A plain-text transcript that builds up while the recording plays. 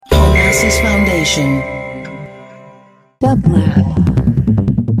Analysis Foundation.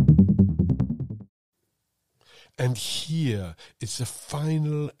 And here is the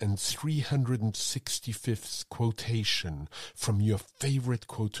final and 365th quotation from your favorite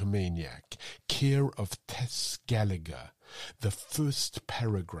quotomaniac, care of Tess Gallagher, the first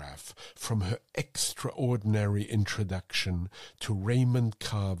paragraph from her extraordinary introduction to Raymond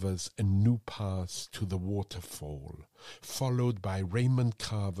Carver's A New Path to the Waterfall, followed by Raymond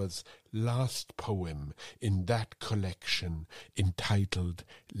Carver's last poem in that collection entitled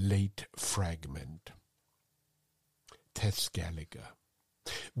Late Fragment. Tess Gallagher.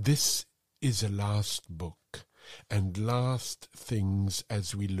 This is a last book, and last things,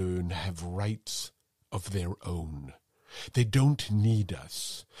 as we learn, have rights of their own. They don't need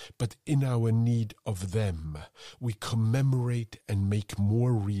us, but in our need of them, we commemorate and make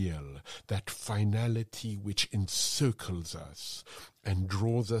more real that finality which encircles us and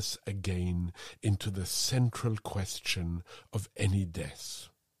draws us again into the central question of any death.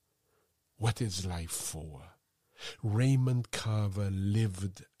 What is life for? Raymond Carver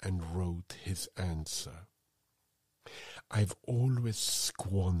lived and wrote his answer. I've always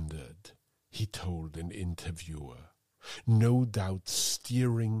squandered, he told an interviewer, no doubt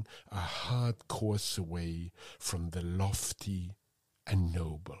steering a hard course away from the lofty and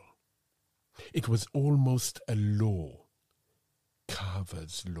noble. It was almost a law,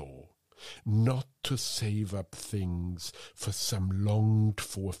 Carver's law, not to save up things for some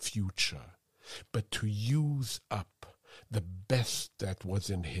longed-for future, but to use up the best that was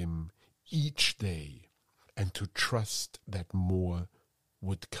in him each day and to trust that more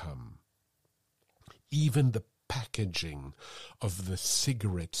would come. Even the packaging of the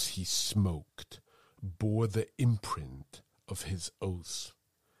cigarettes he smoked bore the imprint of his oath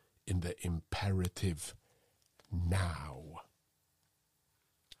in the imperative now.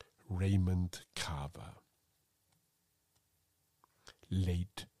 Raymond Carver.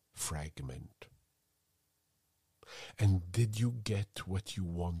 Late Fragment. And did you get what you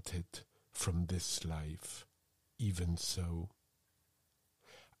wanted from this life, even so?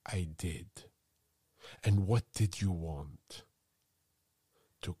 I did. And what did you want?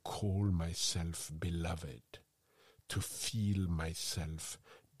 To call myself beloved, to feel myself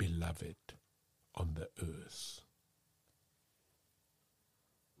beloved on the earth.